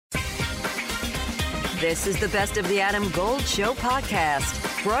This is the Best of the Adam Gold Show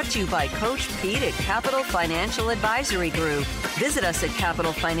podcast, brought to you by Coach Pete at Capital Financial Advisory Group. Visit us at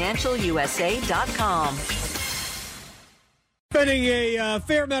capitalfinancialusa.com. Spending a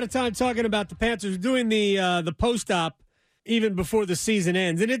fair amount of time talking about the Panthers, doing the post-op even before the season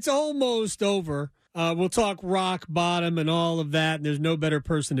ends, and it's almost over. We'll talk rock bottom and all of that, and there's no better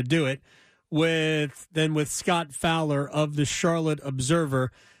person to do it than with Scott Fowler of the Charlotte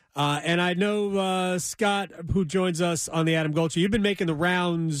Observer. And I know, Scott, who joins us on the Adam Gold Show, you've been making the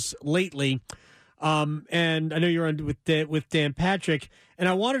rounds lately, and I know you're on with Dan Patrick, and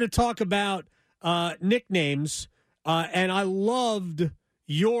I wanted to talk about nicknames, and I loved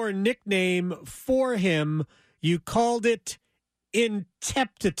your nickname for him. You called it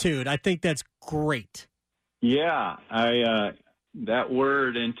InTEPtitude. I think that's great. Yeah, that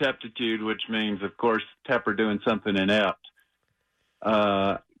word InTEPtitude, which means, of course, Tepper doing something inept,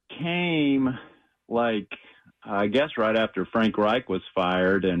 came I guess right after Frank Reich was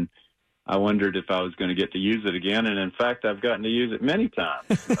fired, and I wondered if I was going to get to use it again. And in fact, I've gotten to use it many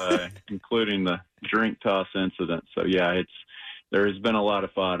times, including the drink toss incident. So yeah, there has been a lot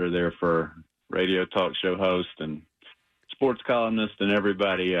of fodder there for radio talk show host and sports columnist and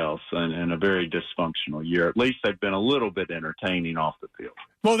everybody else, and a very dysfunctional year. At least they've been a little bit entertaining off the field.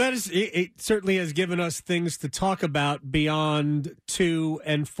 Well, it certainly has given us things to talk about beyond 2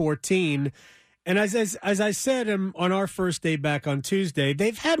 and 14. And as I said on our first day back on Tuesday,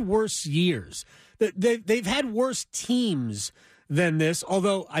 they've had worse years. They've had worse teams than this,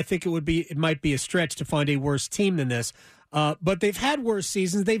 although I think it might be a stretch to find a worse team than this. But they've had worse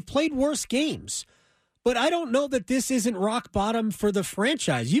seasons. They've played worse games. But I don't know that this isn't rock bottom for the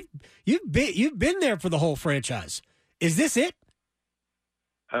franchise. You've been there for the whole franchise. Is this it?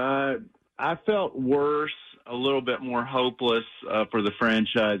 I felt worse, a little bit more hopeless for the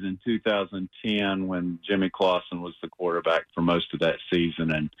franchise in 2010 when Jimmy Clausen was the quarterback for most of that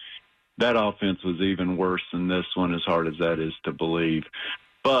season, and that offense was even worse than this one, as hard as that is to believe.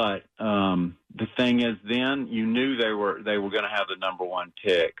 But the thing is, then you knew they were going to have the number one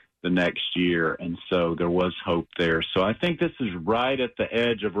pick the next year, and so there was hope there. So I think this is right at the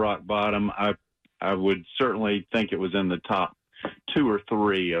edge of rock bottom. I would certainly think it was in the top 2 or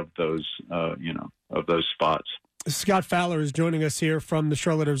 3 of those, of those spots. Scott Fowler is joining us here from the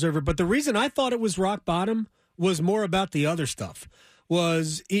Charlotte Observer. But the reason I thought it was rock bottom was more about the other stuff.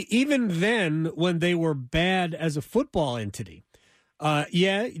 Was even then, when they were bad as a football entity,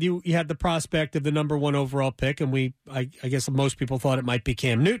 you had the prospect of the number 1 overall pick, and I guess most people thought it might be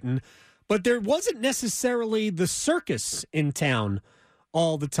Cam Newton, but there wasn't necessarily the circus in town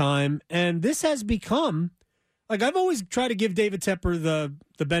all the time, and this has become, I've always tried to give David Tepper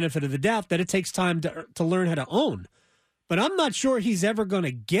the benefit of the doubt that it takes time to learn how to own, but I'm not sure he's ever going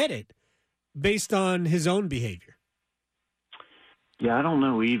to get it based on his own behavior. Yeah, I don't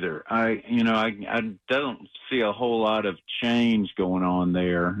know either. I don't see a whole lot of change going on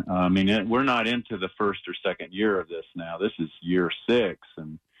there. We're not into the first or second year of this now. This is year 6,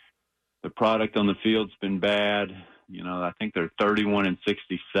 and the product on the field's been bad. I think they're 31 and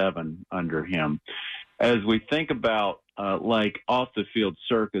 67 under him. As we think about off the field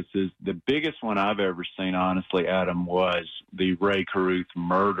circuses, the biggest one I've ever seen, honestly, Adam, was the Ray Caruth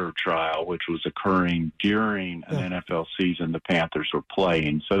murder trial, which was occurring during an NFL season the Panthers were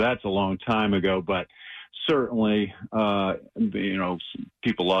playing. So that's a long time ago, but certainly,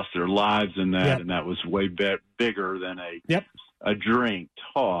 people lost their lives in that, and that was way bigger than a drink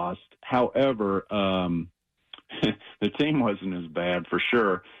tossed. However, the team wasn't as bad for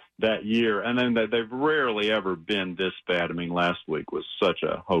sure that year, and then they've rarely ever been this bad. Last week was such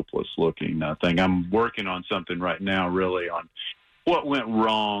a hopeless-looking thing. I'm working on something right now, really, on what went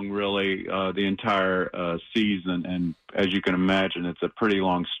wrong, really, the entire season. And as you can imagine, it's a pretty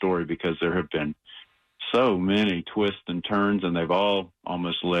long story because there have been so many twists and turns, and they've all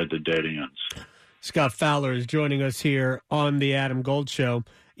almost led to dead ends. Scott Fowler is joining us here on the Adam Gold Show.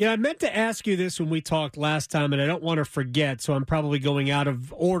 I meant to ask you this when we talked last time, and I don't want to forget, so I'm probably going out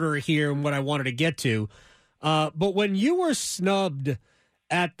of order here in what I wanted to get to. But when you were snubbed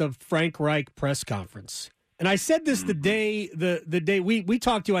at the Frank Reich press conference, and I said this the day we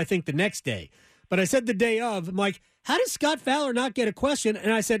talked to you, I think the next day, but I said the day of, I'm like, how did Scott Fowler not get a question?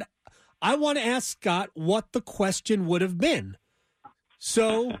 And I said, I want to ask Scott what the question would have been.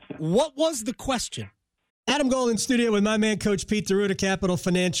 So what was the question? Adam Gold in studio with my man, Coach Pete DeRuta, Capital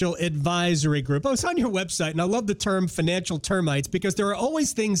Financial Advisory Group. I was on your website, and I love the term financial termites because there are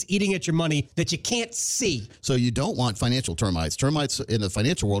always things eating at your money that you can't see. So you don't want financial termites. Termites in the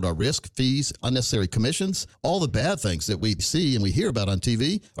financial world are risk, fees, unnecessary commissions. All the bad things that we see and we hear about on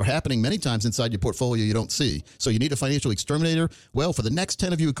TV are happening many times inside your portfolio you don't see. So you need a financial exterminator. Well, for the next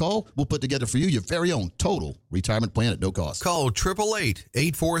 10 of you who call, we'll put together for you your very own total retirement plan at no cost. Call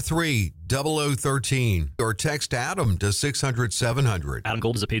 888-843-0013 or text Adam to 600-700. Adam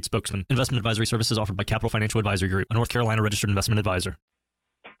Gold is a paid spokesman. Investment advisory services offered by Capital Financial Advisory Group, a North Carolina registered investment advisor.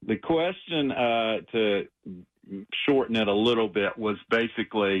 The question, to shorten it a little bit, was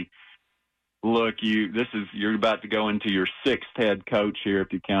basically, look, you're about to go into your sixth head coach here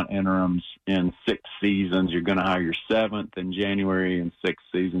if you count interims in 6 seasons. You're going to hire your seventh in January in 6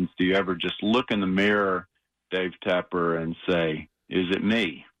 seasons. Do you ever just look in the mirror, Dave Tepper, and say, is it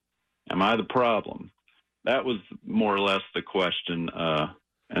me? Am I the problem? That was more or less the question.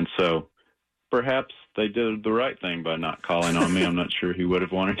 And so perhaps they did the right thing by not calling on me. I'm not sure he would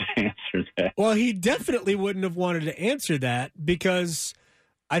have wanted to answer that. Well, he definitely wouldn't have wanted to answer that because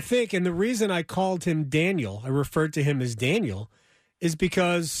I think, and the reason I called him Daniel, I referred to him as Daniel, is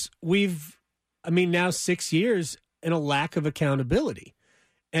because now 6 years in a lack of accountability.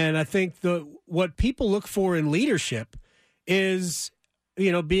 And I think what people look for in leadership is,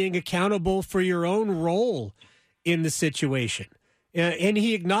 being accountable for your own role in the situation. And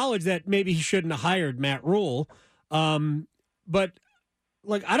he acknowledged that maybe he shouldn't have hired Matt Rule. But,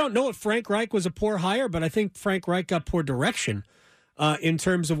 I don't know if Frank Reich was a poor hire, but I think Frank Reich got poor direction in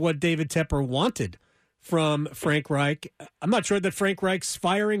terms of what David Tepper wanted from Frank Reich. I'm not sure that Frank Reich's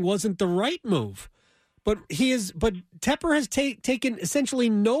firing wasn't the right move. But Tepper has taken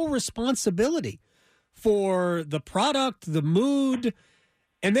essentially no responsibility for the product, the mood,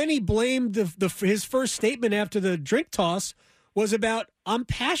 and then he blamed his first statement after the drink toss was about, I'm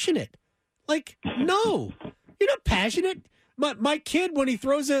passionate. No, you're not passionate. My kid, when he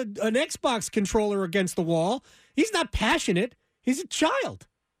throws an Xbox controller against the wall, he's not passionate. He's a child.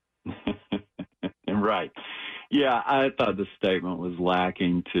 Right. Yeah, I thought the statement was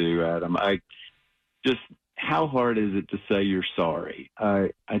lacking too, Adam. How hard is it to say you're sorry? I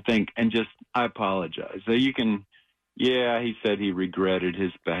think, and I apologize. So he said he regretted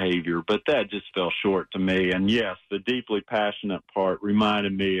his behavior, but that just fell short to me. And yes, the deeply passionate part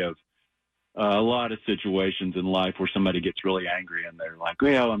reminded me of a lot of situations in life where somebody gets really angry and they're like,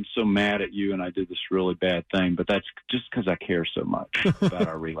 well, I'm so mad at you and I did this really bad thing, but that's just because I care so much about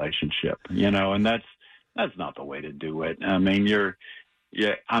our relationship, and that's not the way to do it. I mean,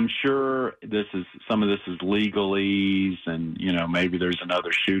 I'm sure some of this is legalese, and maybe there's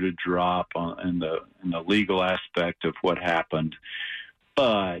another shoe to drop in the legal aspect of what happened,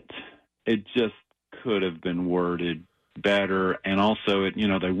 but it just could have been worded better. And also,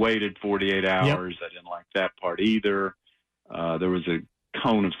 they waited 48 hours. Yep. I didn't like that part either. There was a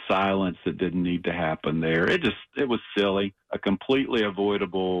cone of silence that didn't need to happen there. It was silly, a completely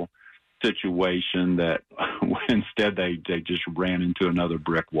avoidable situation that instead they just ran into another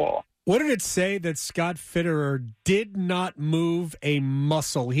brick wall. What did it say that Scott Fitterer did not move a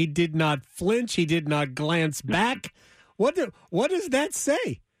muscle? He did not flinch. He did not glance back. What does that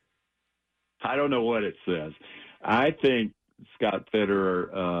say? I don't know what it says. I think Scott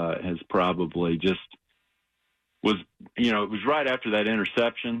Fitterer has probably just it was right after that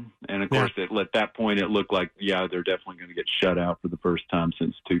interception. And, of course, at that point it looked like, they're definitely going to get shut out for the first time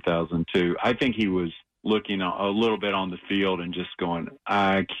since 2002. I think he was looking a little bit on the field and just going,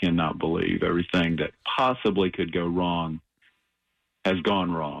 I cannot believe everything that possibly could go wrong has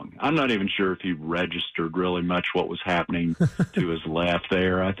gone wrong. I'm not even sure if he registered really much what was happening to his left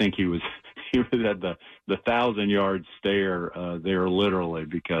there. I think he was at the 1,000-yard stare there literally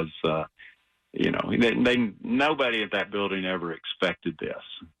because nobody at that building ever expected this.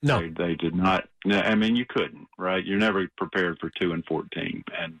 No, they did not. I mean, you couldn't, right? You're never prepared for 2-14,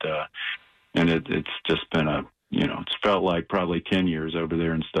 and it's just been it's felt like probably 10 years over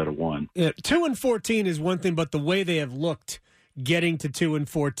there instead of 1. Yeah, 2-14 is one thing, but the way they have looked getting to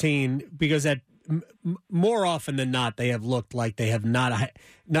 2-14, because more often than not, they have looked like they have not a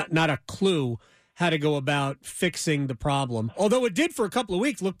clue how to go about fixing the problem. Although it did for a couple of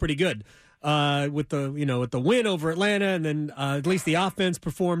weeks look pretty good with the win over Atlanta, and then at least the offense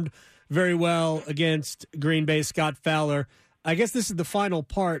performed very well against Green Bay. Scott Fowler. I guess this is the final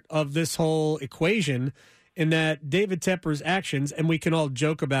part of this whole equation, in that David Tepper's actions, and we can all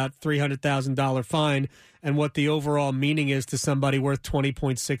joke about $300,000 fine and what the overall meaning is to somebody worth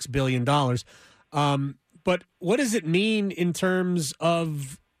 $20.6 billion. But what does it mean in terms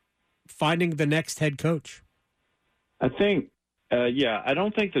of finding the next head coach? I think, I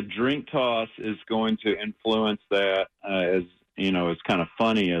don't think the drink toss is going to influence that. As you know, as kind of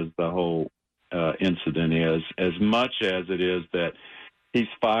funny as the whole incident is, as much as it is that he's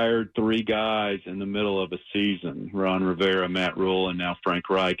fired 3 guys in the middle of a season: Ron Rivera, Matt Rule, and now Frank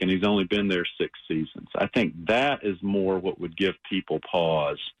Reich, and he's only been there 6 seasons. I think that is more what would give people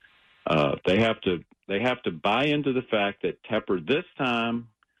pause. They have to buy into the fact that Tepper this time,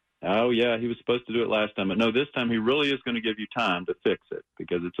 oh yeah, he was supposed to do it last time, but no, this time he really is going to give you time to fix it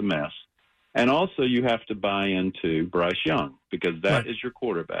because it's a mess. And also you have to buy into Bryce Young because that is your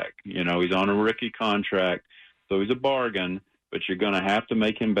quarterback. You know, he's on a rookie contract, so he's a bargain, but you're going to have to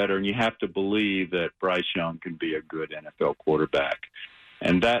make him better, and you have to believe that Bryce Young can be a good NFL quarterback.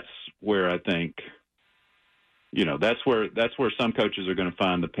 And that's where I think, you know, that's where some coaches are going to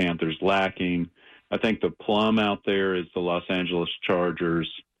find the Panthers lacking. I think the plum out there is the Los Angeles Chargers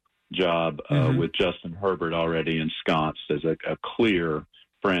job with Justin Herbert already ensconced as a clear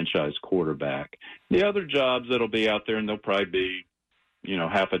franchise quarterback. The other jobs that'll be out there, and there'll probably be, you know,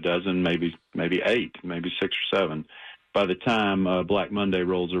 half a dozen, maybe 8, maybe 6 or 7 by the time Black Monday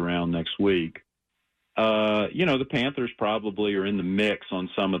rolls around next week. You know, the Panthers probably are in the mix on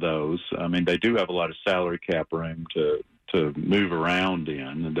some of those. I mean, they do have a lot of salary cap room to move around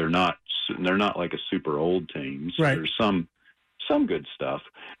in, and they're not like a super old team. So there's some good stuff.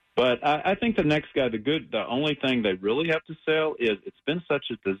 But I think the next guy, the only thing they really have to sell is it's been such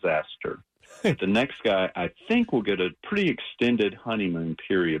a disaster. The next guy, I think, will get a pretty extended honeymoon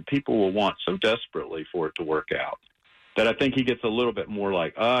period. People will want so desperately for it to work out that I think he gets a little bit more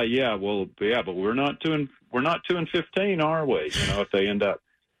like, but we're not 2-15, are we? You know, if they end up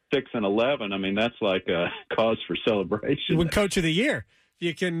 6-11, I mean, that's like a cause for celebration. Win Coach of the Year. If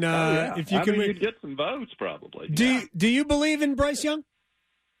you can, you'd get some votes probably. Do you believe in Bryce Young?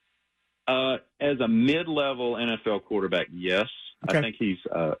 As a mid-level NFL quarterback, yes. Okay.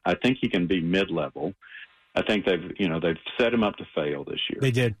 I think he can be mid-level. I think they've set him up to fail this year.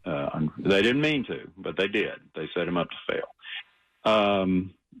 They did. They didn't mean to, but they did. They set him up to fail.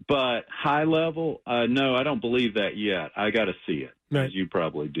 But high level, no, I don't believe that yet. I got to see it, as you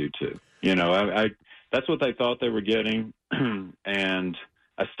probably do too. You know, I that's what they thought they were getting, and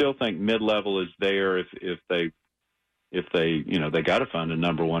I still think mid-level is there if they they got to find a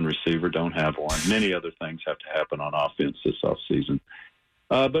number 1 receiver, don't have one. Many other things have to happen on offense this offseason.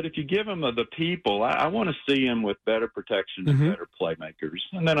 But if you give him the people, I want to see him with better protection and better playmakers.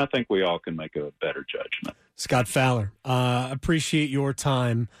 And then I think we all can make a better judgment. Scott Fowler, appreciate your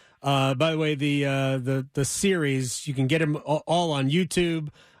time. By the way, the series, you can get them all on YouTube,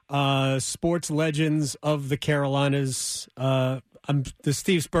 Sports Legends of the Carolinas. The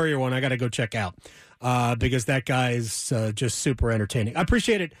Steve Spurrier one I got to go check out because that guy is just super entertaining. I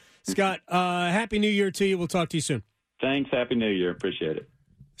appreciate it, Scott. Happy New Year to you. We'll talk to you soon. Thanks. Happy New Year. Appreciate it.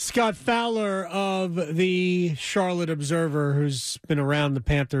 Scott Fowler of the Charlotte Observer, who's been around the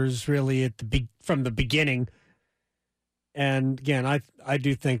Panthers really from the beginning. And again, I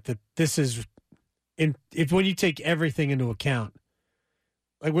do think that this is when you take everything into account,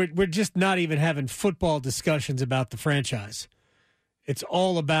 like we're just not even having football discussions about the franchise. It's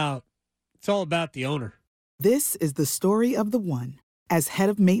all about the owner. This is the story of the one. As head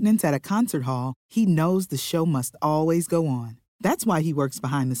of maintenance at a concert hall, he knows the show must always go on. That's why he works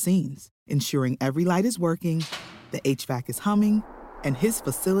behind the scenes, ensuring every light is working, the HVAC is humming, and his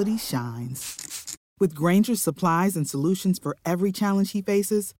facility shines. With Grainger's supplies and solutions for every challenge he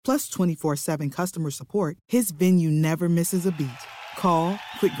faces, plus 24/7 customer support, his venue never misses a beat. Call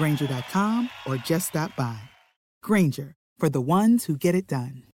quickgrainger.com or just stop by. Grainger, for the ones who get it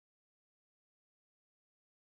done.